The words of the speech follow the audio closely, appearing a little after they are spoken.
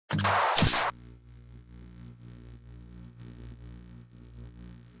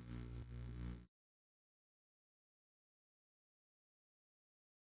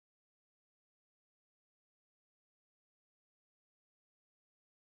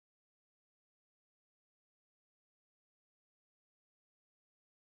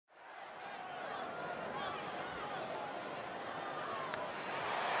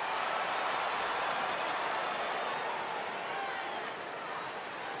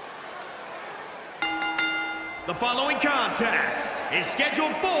The following contest is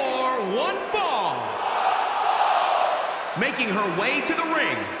scheduled for one fall. Making her way to the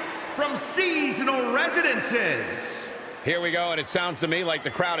ring from seasonal residences. Here we go, and it sounds to me like the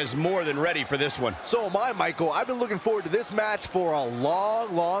crowd is more than ready for this one. So am I, Michael. I've been looking forward to this match for a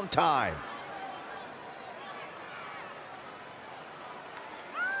long, long time.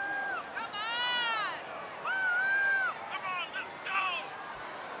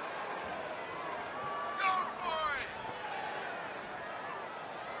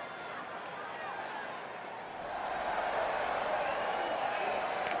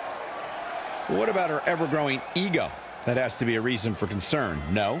 What about her ever-growing ego? That has to be a reason for concern,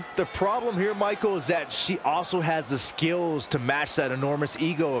 no? The problem here, Michael, is that she also has the skills to match that enormous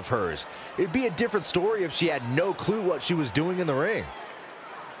ego of hers. It'd be a different story if she had no clue what she was doing in the ring.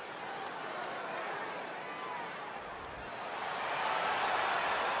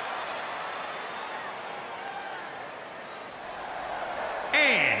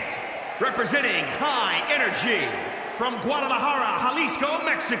 And representing High Energy from Guadalajara, Jalisco,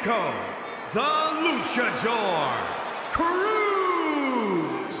 Mexico, the Luchador,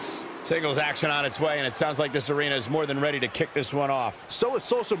 Cruz. Singles action on its way, and it sounds like this arena is more than ready to kick this one off. So is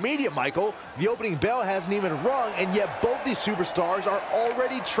social media, Michael. The opening bell hasn't even rung, and yet both these superstars are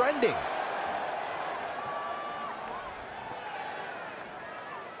already trending.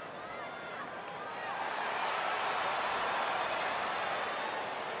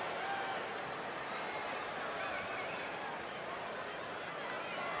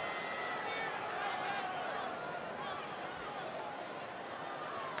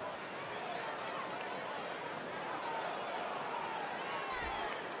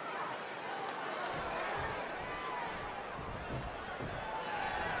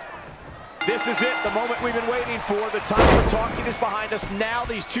 This is it, the moment we've been waiting for. The time for talking is behind us. Now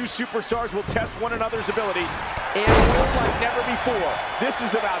these two superstars will test one another's abilities and will like never before. This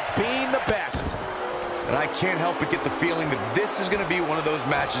is about being the best. And I can't help but get the feeling that this is going to be one of those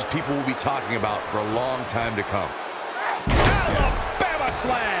matches people will be talking about for a long time to come. Alabama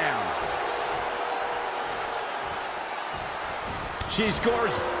slam! She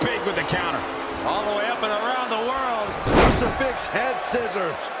scores big with the counter. All the way up and around the world. Crucifix head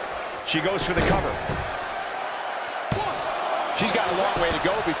scissors. She goes for the cover. She's got a long way to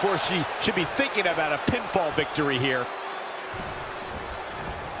go before she should be thinking about a pinfall victory here.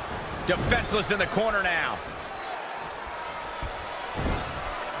 Defenseless in the corner now.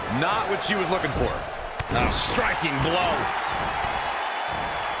 Not what she was looking for. A striking blow.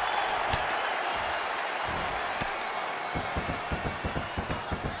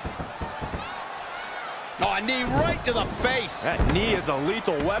 Oh, a knee right to the face. That knee is a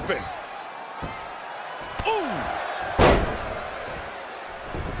lethal weapon. Ooh!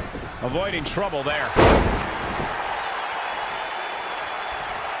 Avoiding trouble there.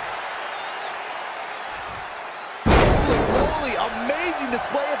 Holy moly, amazing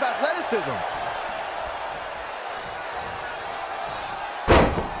display of athleticism.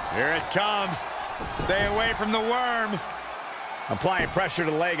 Here it comes. Stay away from the worm. Applying pressure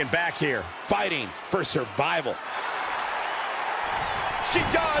to the leg and back here. Fighting for survival. She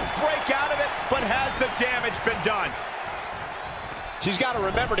does break out of it, but has the damage been done? She's got to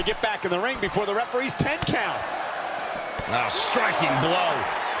remember to get back in the ring before the referee's 10 count. A striking blow.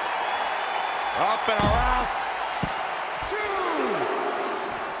 Up and around. 2,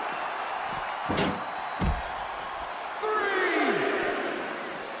 3,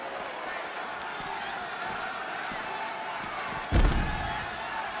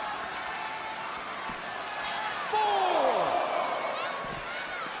 4,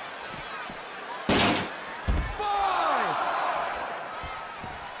 5,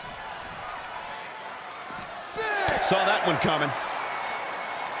 6. Saw that one coming.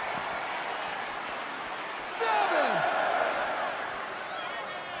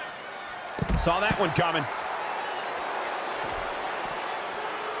 7. Saw that one coming.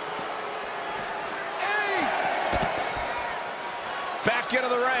 8. Back into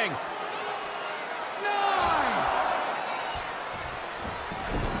the ring. 9.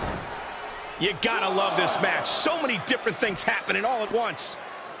 You gotta love this match. So many different things happening all at once.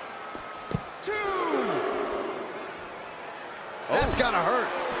 2. That's gotta hurt.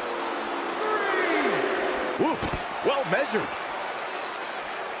 3. Ooh, well measured.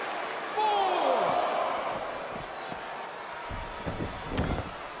 4.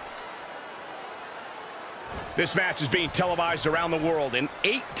 This match is being televised around the world in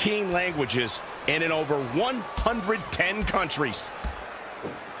 18 languages and in over 110 countries.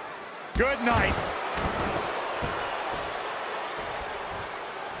 Good night.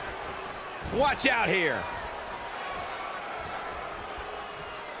 Watch out here.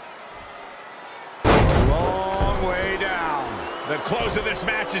 long way down. The close of this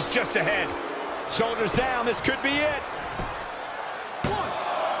match is just ahead. Shoulders down, this could be it.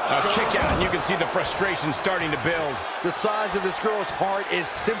 A kick out, and you can see the frustration starting to build. The size of this girl's heart is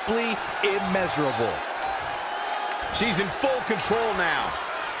simply immeasurable. She's in full control now.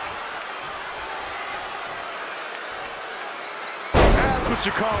 That's what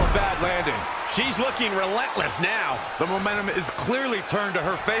you call a bad landing. She's looking relentless now. The momentum is clearly turned to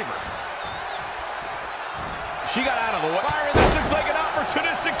her favor. She got out of the way. Byron, this looks like an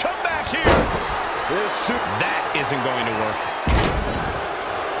opportunistic comeback here. That isn't going to work.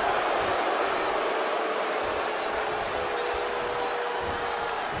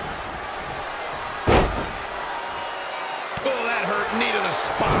 Oh, that hurt. Knee to the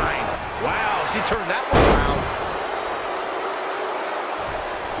spine. Wow, she turned that one around.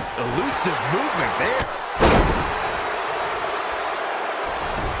 Elusive movement there.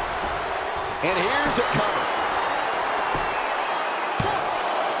 And here's a cover.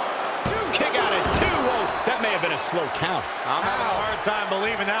 Kick out at 2. Oh, that may have been a slow count. I'm having a hard time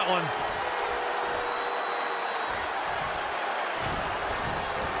believing that one.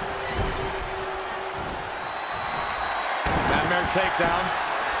 Snapmare takedown.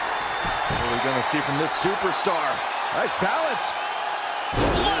 What are we going to see from this superstar? Nice balance.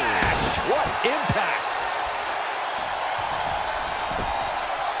 Splash! What impact.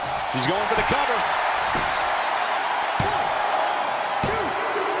 She's going for the cover.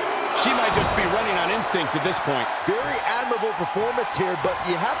 She might just be running on instinct at this point. Very admirable performance here, but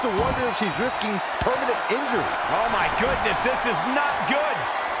you have to wonder if she's risking permanent injury. Oh my goodness, this is not good.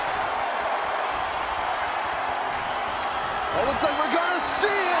 Oh, looks like we're gonna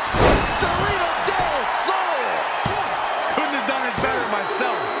see it. Serena Del Sol. Couldn't have done it better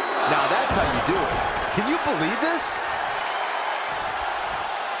myself. Now that's how you do it. Can you believe this?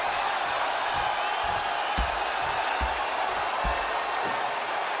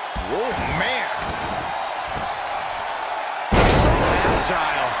 Oh man. So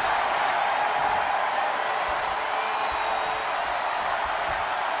agile.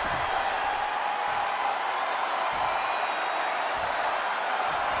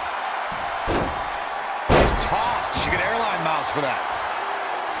 She could airline miles for that.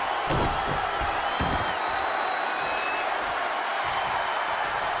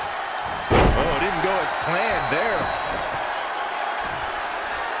 Oh, it didn't go as planned there.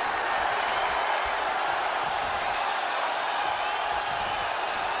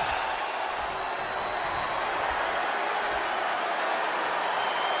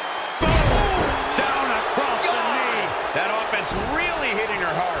 Down across the knee. That offense really hitting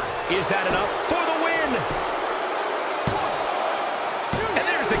her hard. Is that enough for the win? And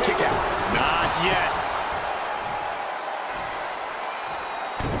there's the kick out. Not yet.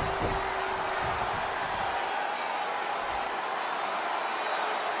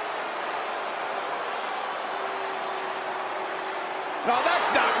 No, that's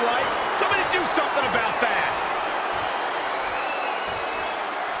not right. Somebody do something about that.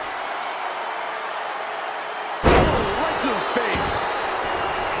 Oh, right to the face.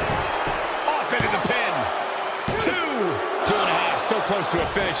 Off into the pin. 2. 2.5. So close to a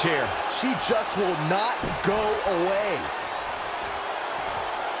finish here. She just will not go away.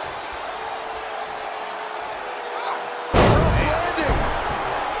 Landing.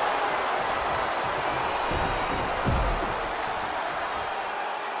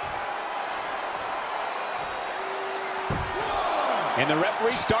 And the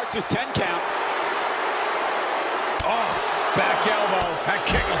referee starts his 10 count. Oh, back elbow. That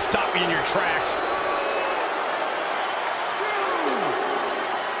kick will stop you in your tracks. 2.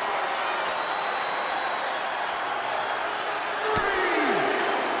 3.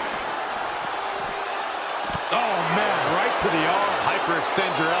 Oh, man, right to the arm.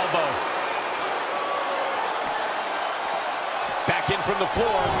 Hyperextend your elbow. Back in from the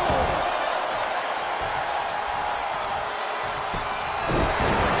floor.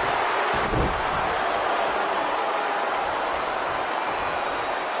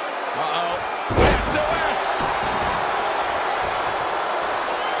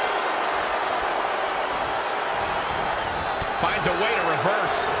 Finds a way to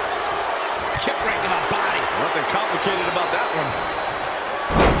reverse. Kick right to the body. Nothing complicated about that one.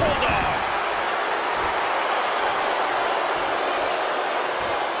 Bulldog.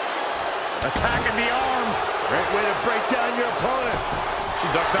 Attacking the arm. Great way to break down your opponent. She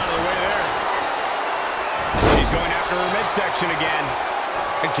ducks out of the way there. She's going after her midsection again.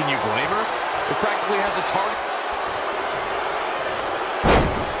 And can you blame her? It practically has a target.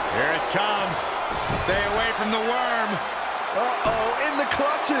 Here it comes. Stay away from the worm. Uh-oh, in the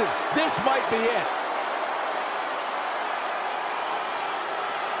clutches. This might be it.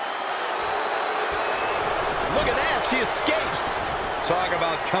 escapes. Talk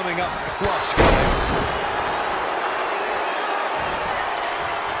about coming up clutch, guys.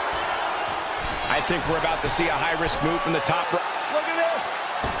 I think we're about to see a high-risk move from the top. Look at this.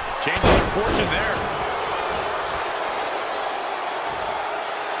 Changing their fortune there.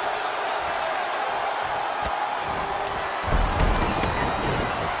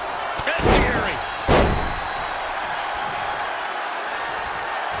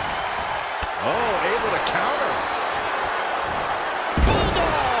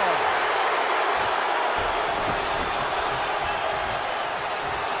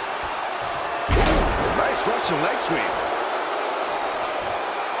 Russian leg sweep.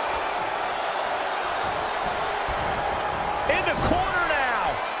 In the corner now.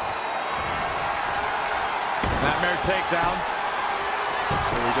 Snapmare takedown.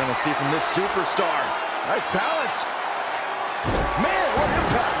 What are we going to see from this superstar? Nice balance. Man, what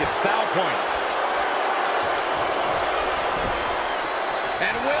impact. It's style points.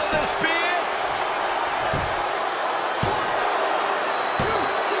 And will this be it?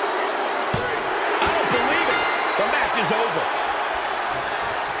 The match is over.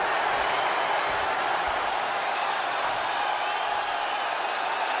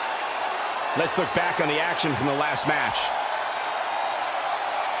 Let's look back on the action from the last match.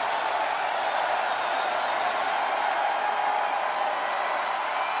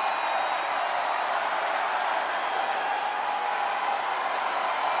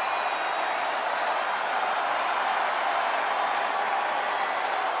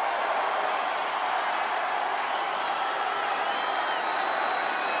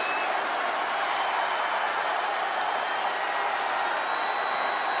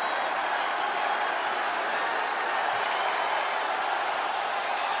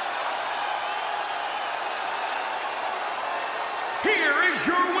 Here is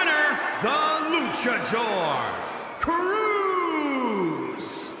your winner, the Luchador, Cruz.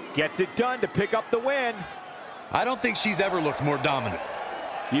 Gets it done to pick up the win. I don't think she's ever looked more dominant.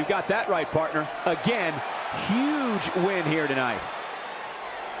 You got that right, partner. Again, huge win here tonight.